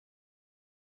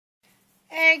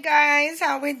Hey guys,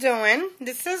 how we doing?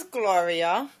 This is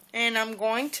Gloria, and I'm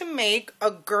going to make a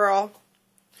girl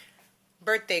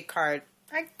birthday card.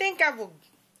 I think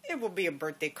it will be a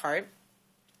birthday card.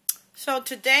 So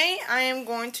today I am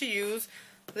going to use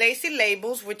Lacy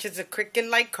Labels, which is a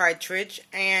Cricut-like cartridge,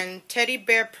 and Teddy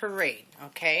Bear Parade,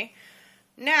 okay?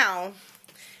 Now,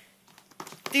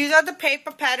 these are the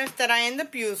paper patterns that I end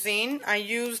up using. I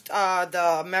used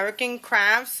the American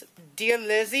Crafts Dear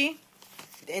Lizzie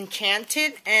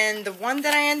Enchanted, and the one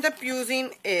that I end up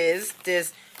using is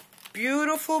this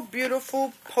beautiful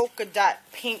polka dot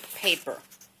pink paper,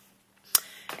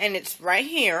 and it's right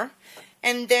here.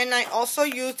 And then I also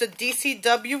used the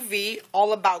DCWV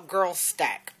All About Girls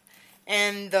stack,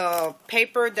 and the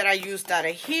paper that I used out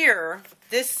of here,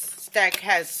 this stack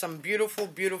has some beautiful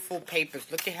papers.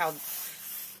 Look at how,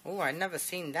 oh, I never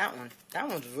seen that one. That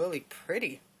one's really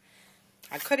pretty.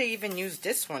 I could have even used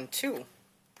this one too.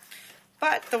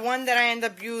 But the one that I end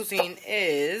up using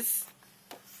is,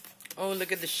 oh,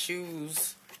 look at the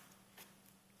shoes.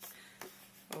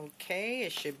 Okay,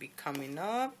 it should be coming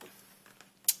up.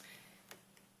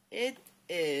 It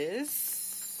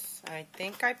is, I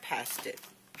think I passed it.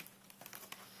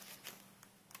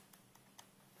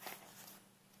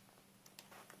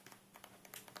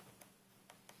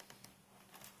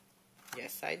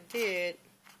 Yes, I did.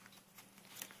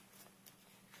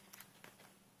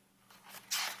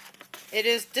 It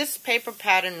is this paper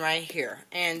pattern right here,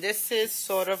 and this is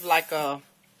sort of like a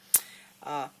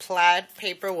plaid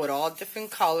paper with all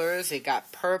different colors. It got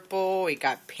purple, it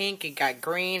got pink, it got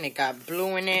green, it got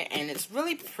blue in it, and it's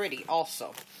really pretty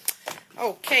also.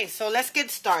 Okay, so let's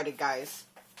get started, guys.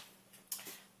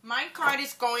 My card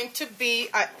is going to be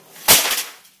an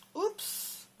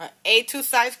A2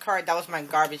 size card. That was my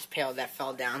garbage pail that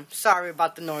fell down. Sorry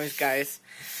about the noise, guys.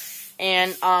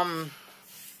 And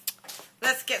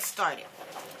let's get started.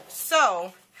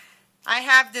 So, I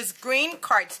have this green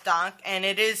cardstock, and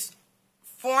it is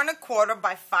 4 1/4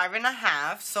 by 5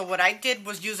 1/2. So what I did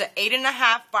was use an 8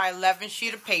 1/2 by 11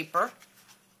 sheet of paper.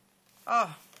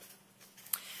 Oh,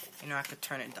 you know, I could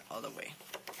turn it the other way,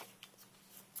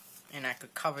 and I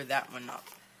could cover that one up.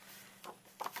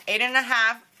 8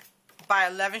 1/2 by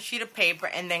 11 sheet of paper,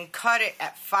 and then cut it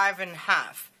at 5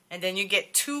 1/2, and then you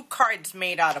get 2 cards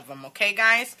made out of them. Okay,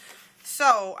 guys.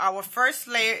 So, our first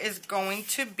layer is going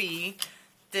to be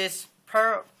this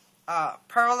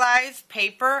pearlized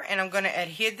paper, and I'm going to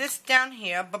adhere this down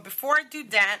here. But before I do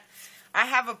that, I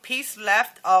have a piece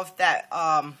left of that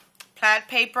plaid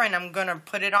paper, and I'm going to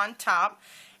put it on top.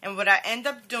 And what I end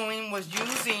up doing was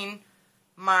using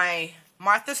my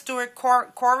Martha Stewart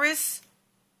Chorus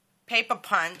paper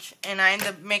punch, and I end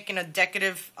up making a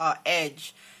decorative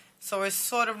edge. So it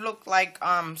sort of looked like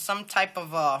some type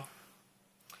of a,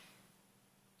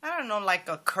 I don't know, like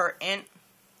a curtain.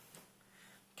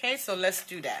 Okay, so let's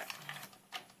do that.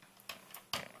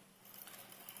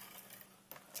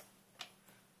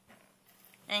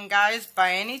 And guys,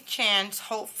 by any chance,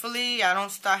 hopefully I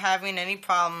don't start having any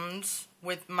problems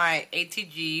with my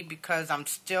ATG, because I'm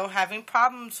still having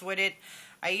problems with it.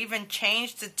 I even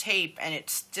changed the tape, and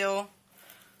it's still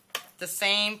the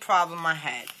same problem I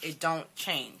had. It don't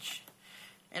change.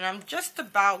 And I'm just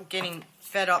about getting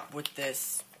fed up with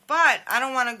this. But I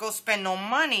don't want to go spend no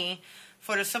money,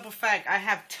 for the simple fact I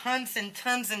have tons and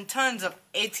tons and tons of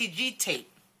ATG tape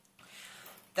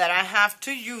that I have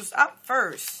to use up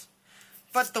first.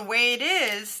 But the way it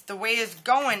is, the way it's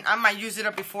going, I might use it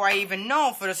up before I even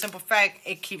know, for the simple fact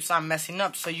it keeps on messing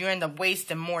up. So you end up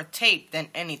wasting more tape than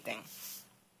anything.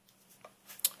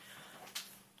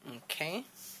 Okay.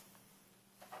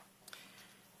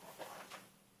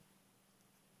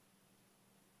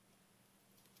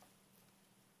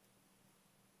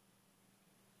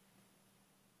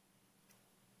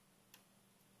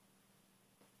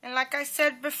 And like I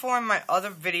said before in my other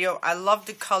video, I love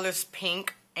the colors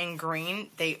pink and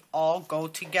green. They all go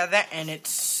together, and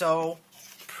it's so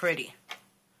pretty.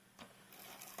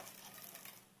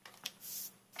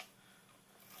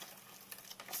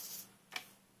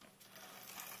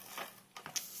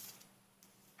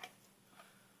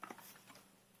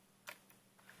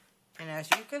 And as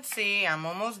you can see, I'm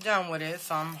almost done with it,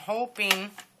 so I'm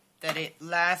hoping that it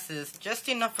lasts just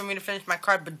enough for me to finish my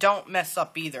card, but don't mess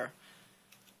up either.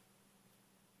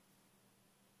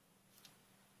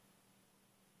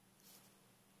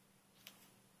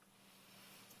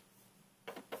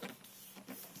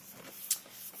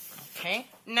 Okay,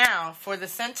 now for the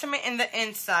sentiment in the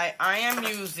inside, I am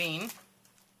using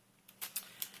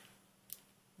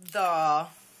the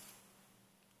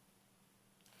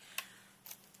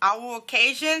Our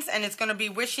Occasions, and it's going to be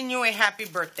wishing you a happy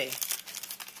birthday.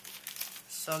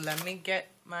 So let me get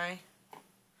my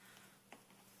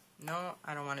No,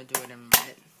 I don't want to do it in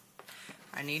red.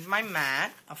 I need my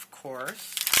mat, of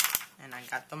course. And I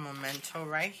got the memento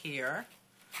right here.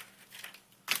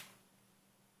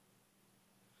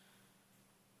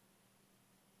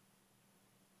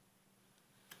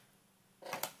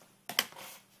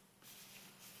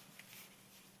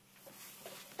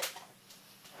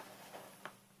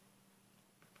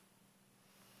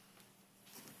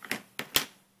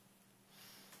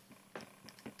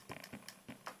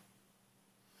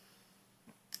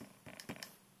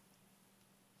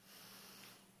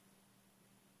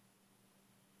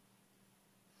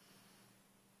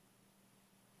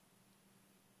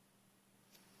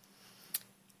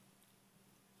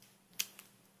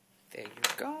 There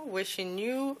you go. Wishing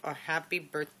you a happy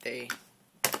birthday.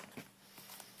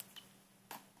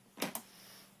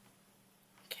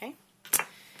 Okay.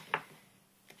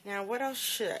 Now, what else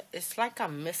should... It's like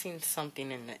I'm missing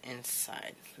something in the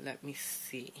inside. Let me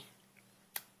see.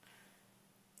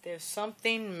 There's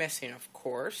something missing, of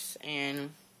course.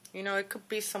 And, you know, it could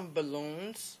be some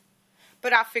balloons.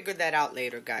 But I'll figure that out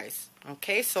later, guys.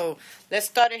 Okay, so let's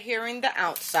start adhering the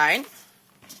outside.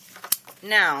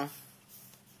 Now...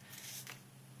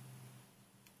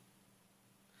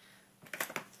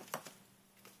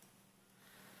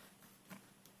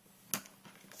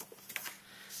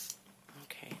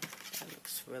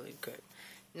 really good.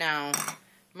 Now,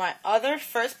 my other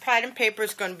first pattern paper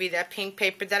is going to be that pink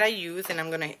paper that I use, and I'm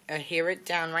going to adhere it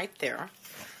down right there.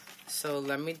 So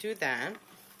let me do that.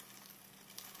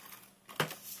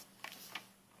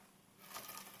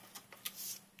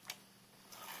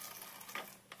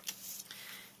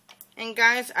 And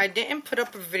guys, I didn't put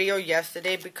up a video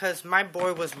yesterday because my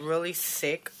boy was really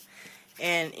sick.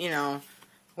 And, you know,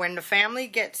 when the family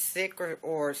gets sick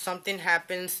or something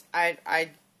happens,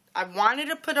 I wanted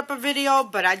to put up a video,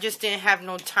 but I just didn't have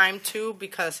no time to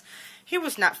because he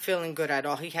was not feeling good at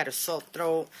all. He had a sore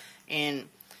throat, and,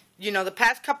 you know, the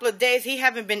past couple of days, he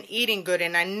haven't been eating good,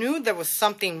 and I knew there was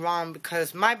something wrong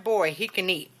because my boy, he can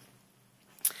eat.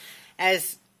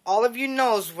 As all of you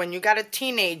knows, when you got a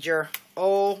teenager,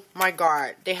 oh my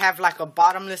God, they have like a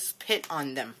bottomless pit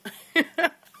on them.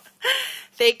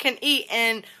 They can eat,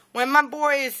 and when my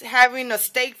boy is having a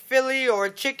steak Philly or a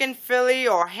chicken Philly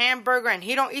or a hamburger and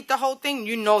he don't eat the whole thing,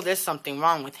 you know there's something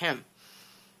wrong with him.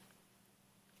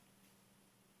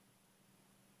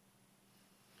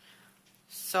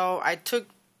 So I took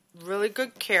really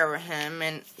good care of him,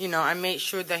 and, you know, I made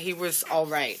sure that he was all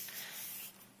right.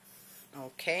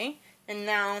 Okay. And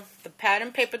now the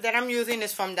pattern paper that I'm using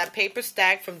is from that paper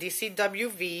stack from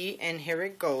DCWV, and here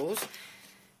it goes.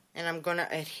 And I'm going to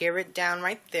adhere it down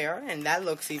right there. And that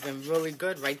looks even really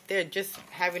good right there. Just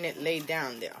having it laid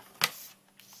down there.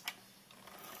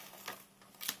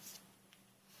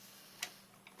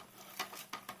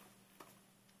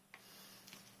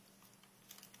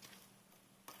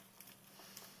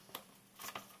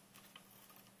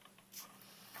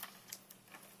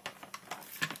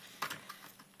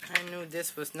 I knew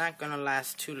this was not going to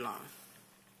last too long.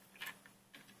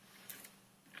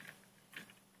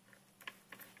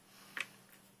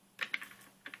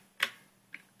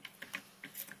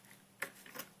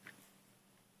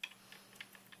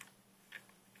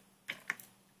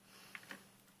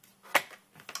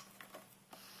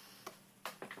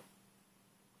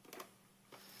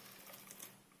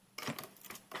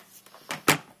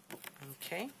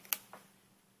 Okay.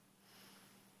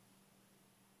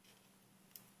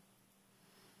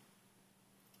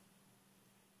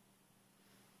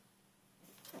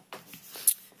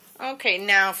 Okay,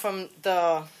 now from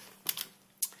the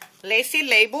Lacy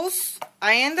labels,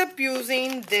 I end up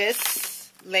using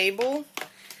this label,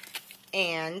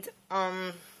 and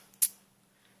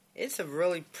it's a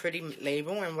really pretty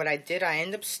label, and what I did, I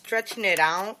end up stretching it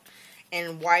out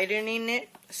and widening it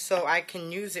so I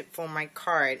can use it for my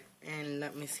card. And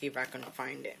let me see if I can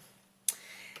find it.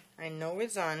 I know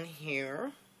it's on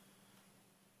here.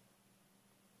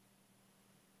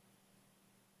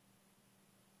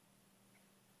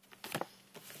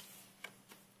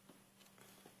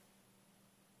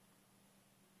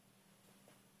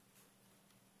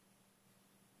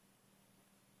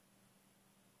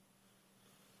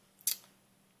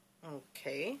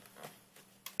 Okay.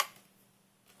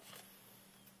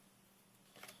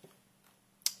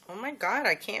 Oh my God,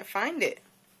 I can't find it.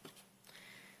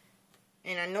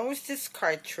 And I know it's this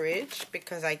cartridge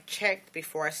because I checked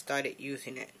before I started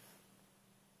using it.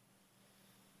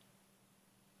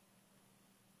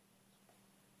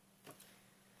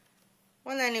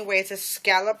 Well, anyway, it's a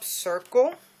scallop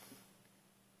circle.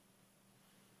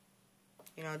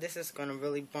 You know, this is going to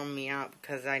really bum me out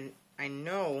because I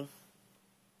know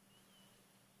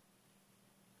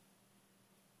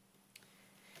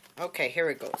Okay, here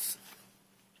it goes.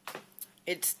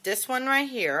 It's this one right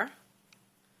here.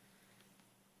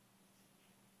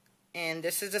 And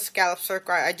this is a scallop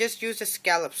circle. I just used a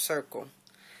scallop circle.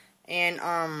 And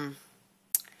I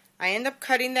end up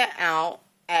cutting that out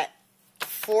at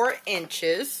 4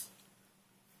 inches.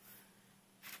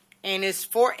 And it's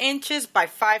 4 inches by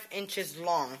 5 inches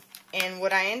long. And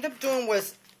what I end up doing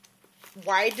was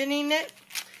widening it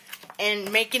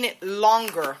and making it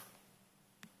longer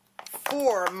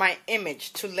for my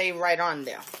image to lay right on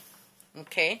there.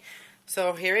 Okay,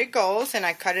 so here it goes, and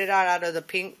I cut it out of the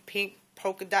pink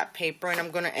polka dot paper, and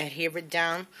I'm going to adhere it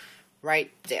down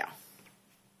right there.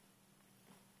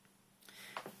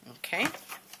 Okay.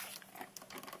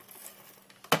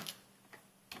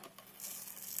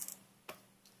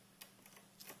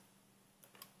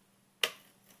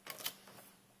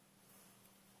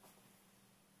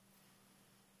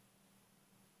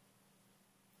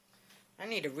 I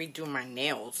need to redo my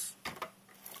nails.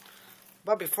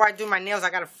 But before I do my nails, I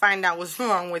gotta find out what's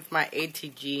wrong with my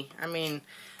ATG. I mean,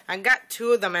 I got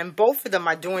 2 of them, and both of them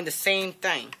are doing the same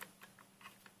thing.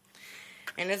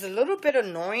 And it's a little bit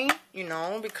annoying, you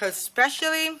know, because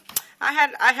especially I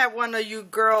had one of you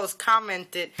girls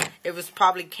commented it was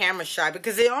probably camera shy,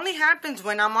 because it only happens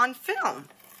when I'm on film.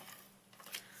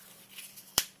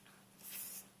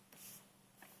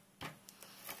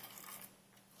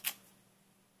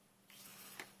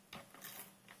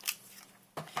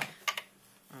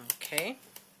 Okay,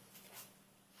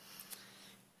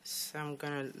 so I'm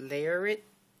going to layer it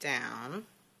down.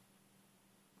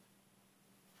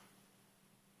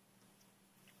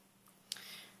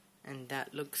 And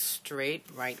that looks straight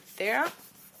right there.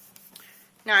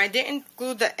 Now, I didn't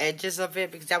glue the edges of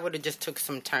it because that would have just took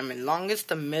some time. As long as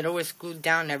the middle is glued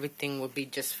down, everything will be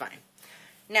just fine.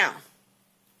 Now,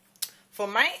 for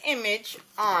my image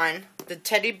on the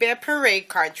Teddy Bear Parade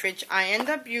cartridge, I end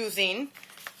up using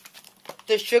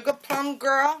the Sugar Plum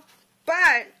Girl,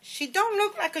 but she don't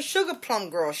look like a Sugar Plum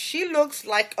Girl. She looks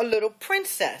like a little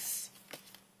princess.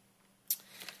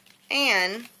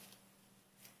 And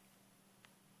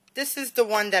this is the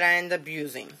one that I end up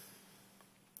using.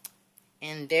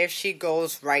 And there she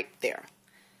goes right there.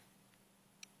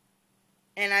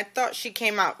 And I thought she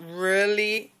came out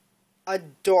really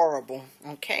adorable.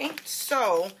 Okay,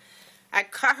 so I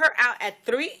cut her out at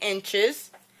 3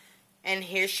 inches. And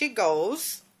here she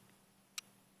goes.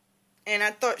 And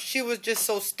I thought she was just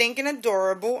so stinking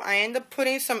adorable. I ended up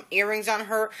putting some earrings on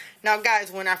her. Now,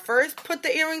 guys, when I first put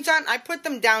the earrings on, I put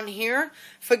them down here,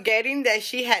 forgetting that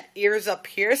she had ears up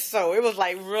here. So it was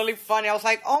like really funny. I was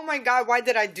like, oh my God, why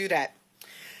did I do that?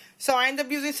 So I ended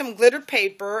up using some glitter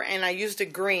paper, and I used the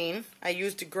green.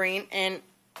 And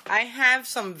I have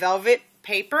some velvet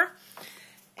paper.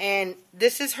 And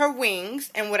this is her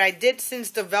wings. And what I did, since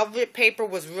the velvet paper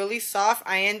was really soft,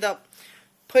 I ended up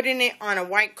putting it on a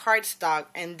white cardstock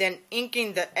and then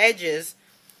inking the edges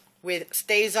with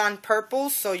Stays On Purple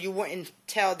so you wouldn't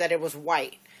tell that it was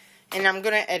white. And I'm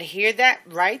going to adhere that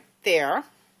right there.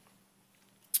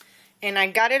 And I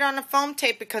got it on the foam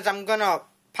tape because I'm going to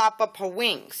pop up her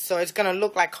wings. So it's going to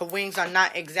look like her wings are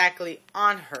not exactly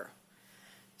on her.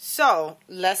 So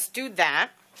let's do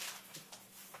that.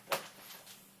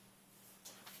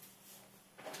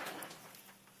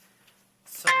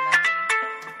 So let me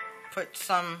put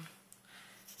some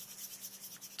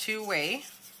two-way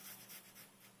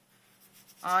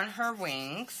on her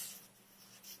wings.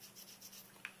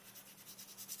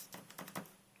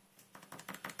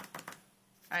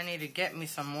 I need to get me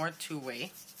some more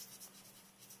two-way.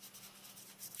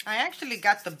 I actually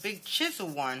got the big chisel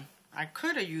one. I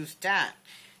could have used that,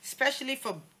 especially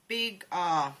for big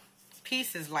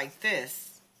pieces like this.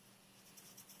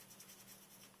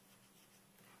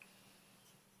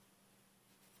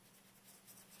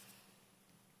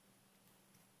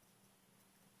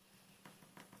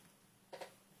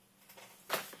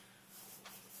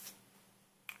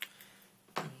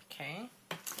 Okay.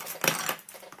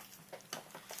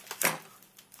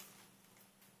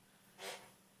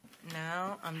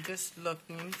 Now I'm just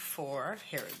looking for,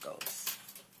 here it goes,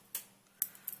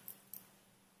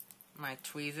 my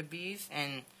tweezer bees,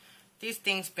 and these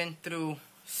things been through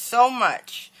so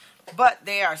much, but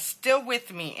they are still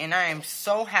with me, and I am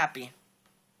so happy.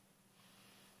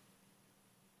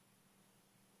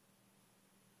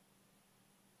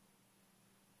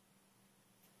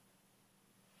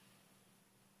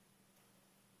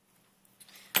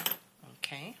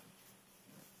 Okay.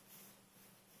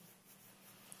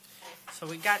 So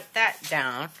we got that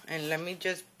down, and let me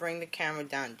just bring the camera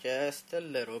down just a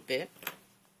little bit.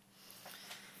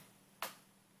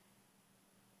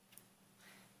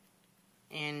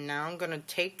 And now I'm going to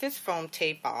take this foam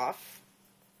tape off.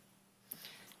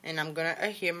 And I'm going to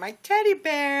adhere my teddy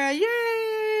bear.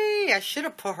 Yay! I should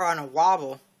have put her on a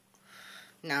wobble.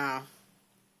 Nah.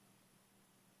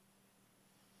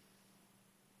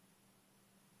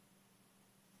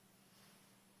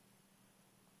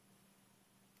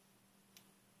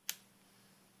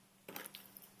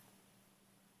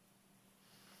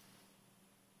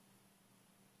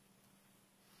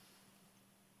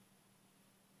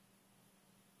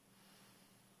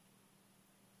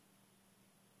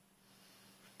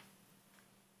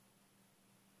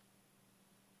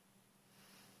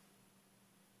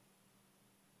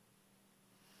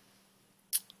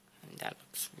 That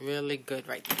looks really good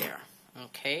right there.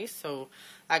 Okay, so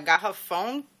I got her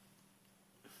phone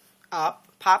up,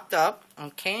 popped up,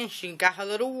 okay, and she got her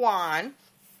little wand.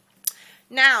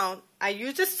 Now, I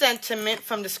used a sentiment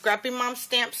from the Scrappy Mom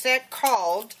stamp set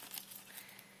called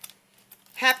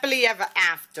Happily Ever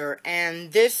After,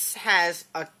 and this has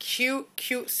a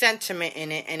cute sentiment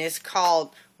in it, and it's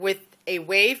called, with a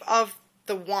wave of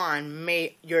the wand,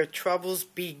 may your troubles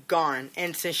be gone.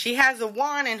 And since she has a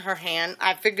wand in her hand,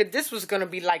 I figured this was going to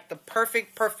be like the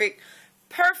perfect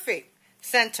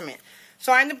sentiment.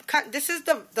 So I ended up this is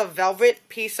the velvet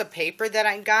piece of paper that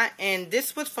I got, and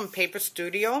this was from Paper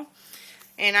Studio.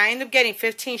 And I ended up getting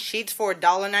 15 sheets for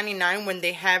 $1.99 when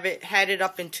they had it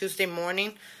up in Tuesday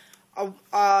morning,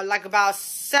 like about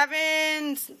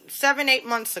 7-8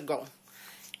 months ago.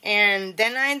 And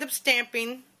then I ended up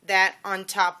stamping that on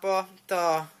top of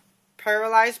the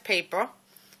paralyzed paper,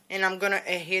 and I'm going to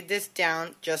adhere this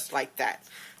down just like that.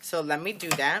 So let me do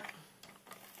that.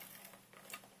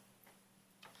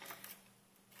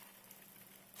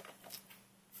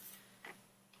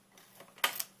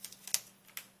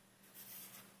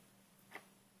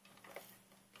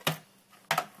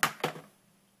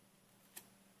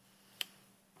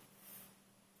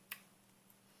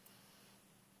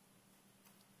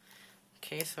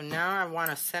 Okay, so now I want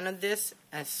to center this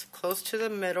as close to the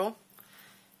middle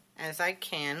as I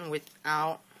can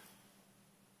without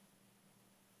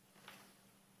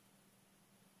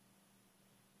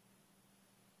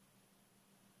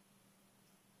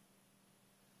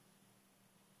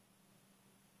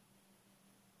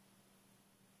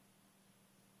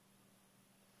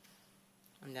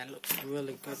and that looks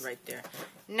really good right there.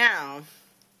 Now,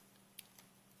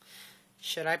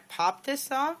 should I pop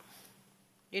this up?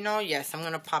 You know, yes, I'm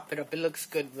going to pop it up. It looks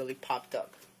good, really popped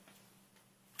up.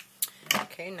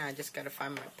 Okay, now I just got to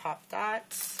find my pop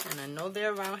dots. And I know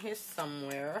they're around here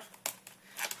somewhere.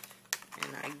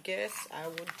 And I guess I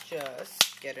would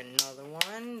just get another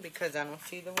one because I don't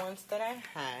see the ones that I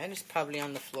had. It's probably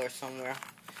on the floor somewhere.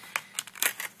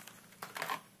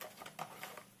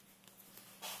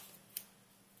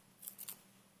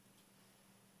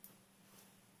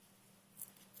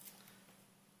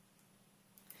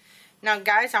 Now,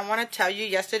 guys, I want to tell you,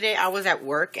 yesterday I was at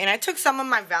work, and I took some of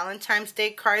my Valentine's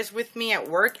Day cards with me at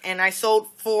work, and I sold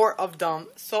 4 of them.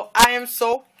 So, I am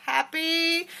so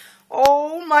happy.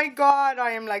 Oh, my God.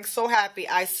 I am, like, so happy.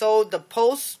 I sold the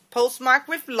postmark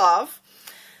with love,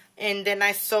 and then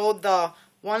I sold the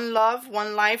One Love,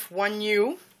 One Life, One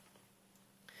You.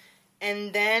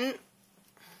 And then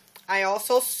I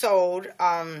also sold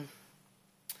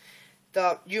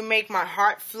the You Make My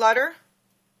Heart Flutter.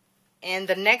 And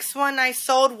the next one I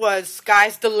sold was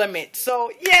Sky's the Limit. So,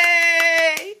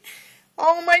 yay!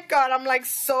 Oh my God, I'm like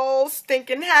so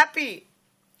stinking happy.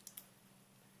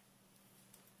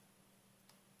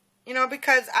 You know,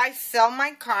 because I sell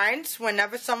my cards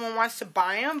whenever someone wants to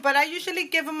buy them. But I usually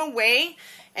give them away.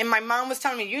 And my mom was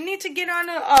telling me, you need to get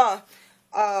on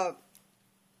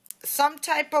some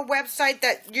type of website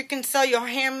that you can sell your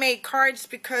handmade cards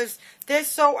because they're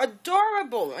so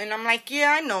adorable. And I'm like,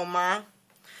 yeah, I know, Ma.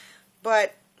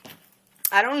 But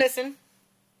I don't listen,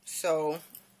 so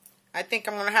I think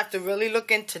I'm going to have to really look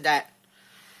into that.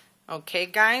 Okay,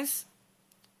 guys?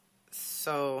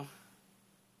 So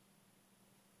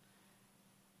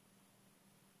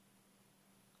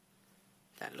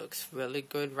that looks really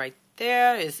good right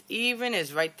there. It's even.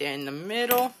 It's right there in the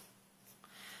middle.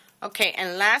 Okay,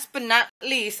 and last but not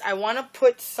least, I want to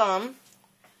put some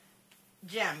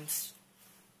gems.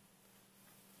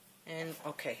 And,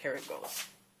 okay, here it goes.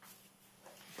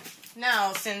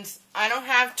 Now, since I don't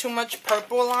have too much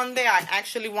purple on there, I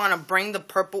actually want to bring the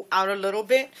purple out a little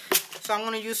bit. So I'm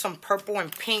going to use some purple and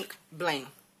pink bling.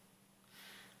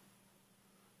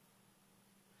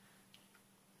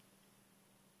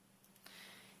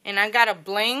 And I got a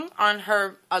bling on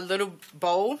her, a little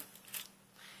bow.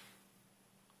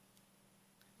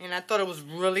 And I thought it was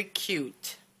really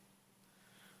cute.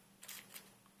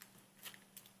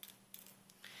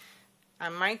 I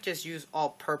might just use all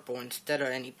purple instead of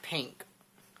any pink,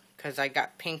 because I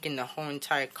got pink in the whole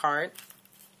entire card.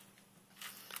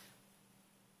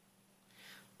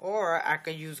 Or I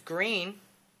could use green.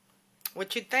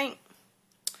 What you think?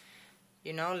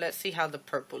 You know, let's see how the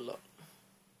purple look.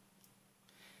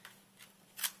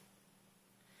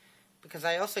 Because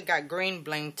I also got green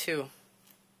bling too.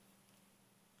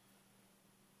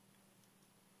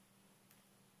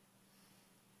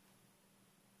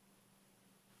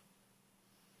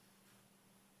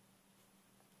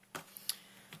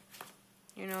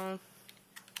 You know,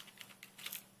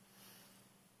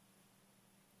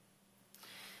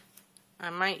 I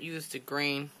might use the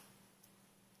green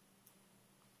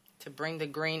to bring the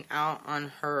green out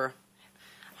on her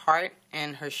heart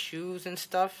and her shoes and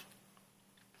stuff.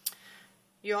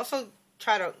 You also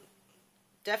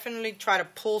definitely try to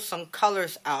pull some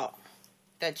colors out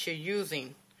that you're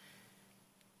using.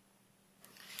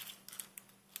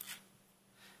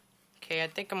 Okay, I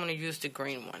think I'm going to use the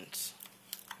green ones.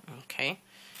 Okay,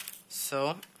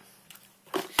 so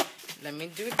let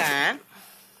me do that.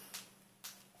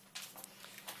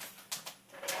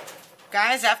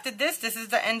 Guys, after this is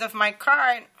the end of my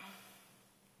card.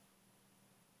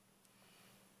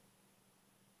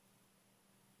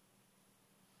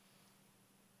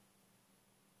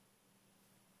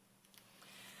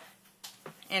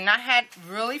 And I had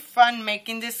really fun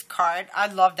making this card. I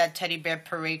love that Teddy Bear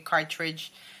Parade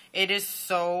cartridge. It is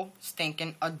so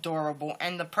stinking adorable.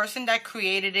 And the person that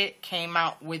created it came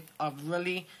out with a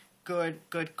really good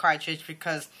cartridge,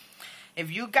 because if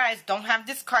you guys don't have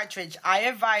this cartridge, I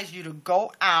advise you to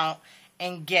go out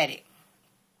and get it.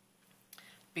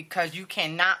 Because you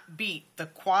cannot beat the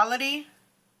quality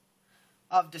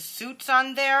of the suits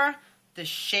on there, the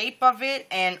shape of it,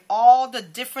 and all the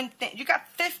different things. You got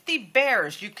 50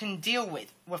 bears you can deal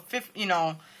with 50, you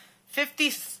know,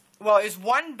 50, well, it's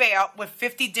one bear with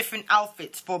 50 different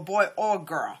outfits for a boy or a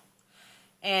girl.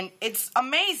 And it's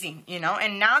amazing, you know.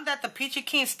 And now that the Peachy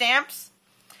Keen stamps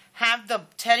have the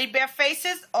teddy bear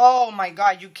faces, oh my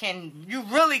god, you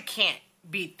really can't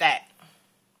beat that.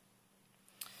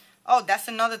 Oh, that's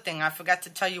another thing. I forgot to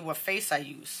tell you what face I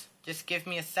use. Just give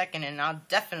me a second and I'll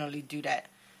definitely do that.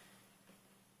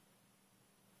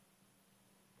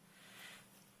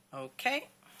 Okay,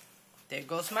 there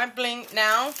goes my bling.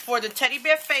 Now, for the teddy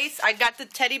bear face, I got the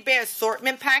teddy bear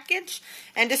assortment package.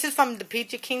 And this is from the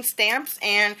Peachy Keen stamps.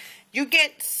 And you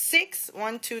get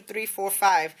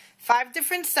 5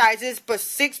 different sizes, but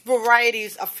 6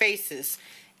 varieties of faces.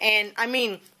 And, I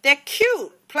mean, they're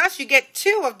cute. Plus, you get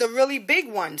 2 of the really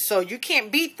big ones. So, you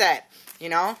can't beat that, you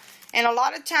know. And a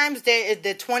lot of times, they're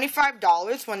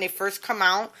 $25 when they first come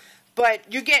out.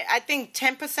 But you get, I think,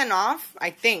 10% off, I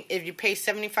think, if you pay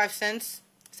 75 cents,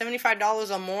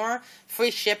 $75 or more,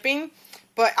 free shipping.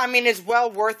 But, I mean, it's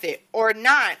well worth it. Or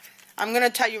not, I'm going to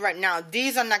tell you right now,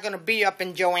 these are not going to be up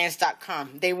in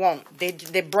Joann's.com. They won't.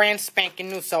 They're brand spanking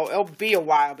new, so it'll be a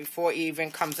while before it even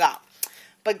comes out.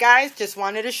 But, guys, just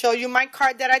wanted to show you my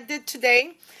card that I did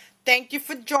today. Thank you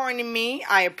for joining me.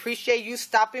 I appreciate you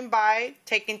stopping by,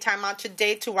 taking time out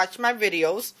today to watch my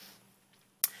videos.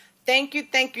 Thank you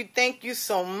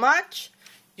so much.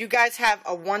 You guys have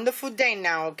a wonderful day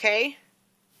now, okay?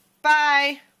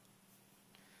 Bye.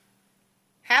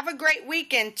 Have a great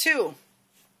weekend, too.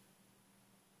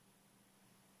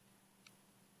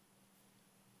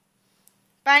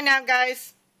 Bye now,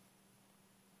 guys.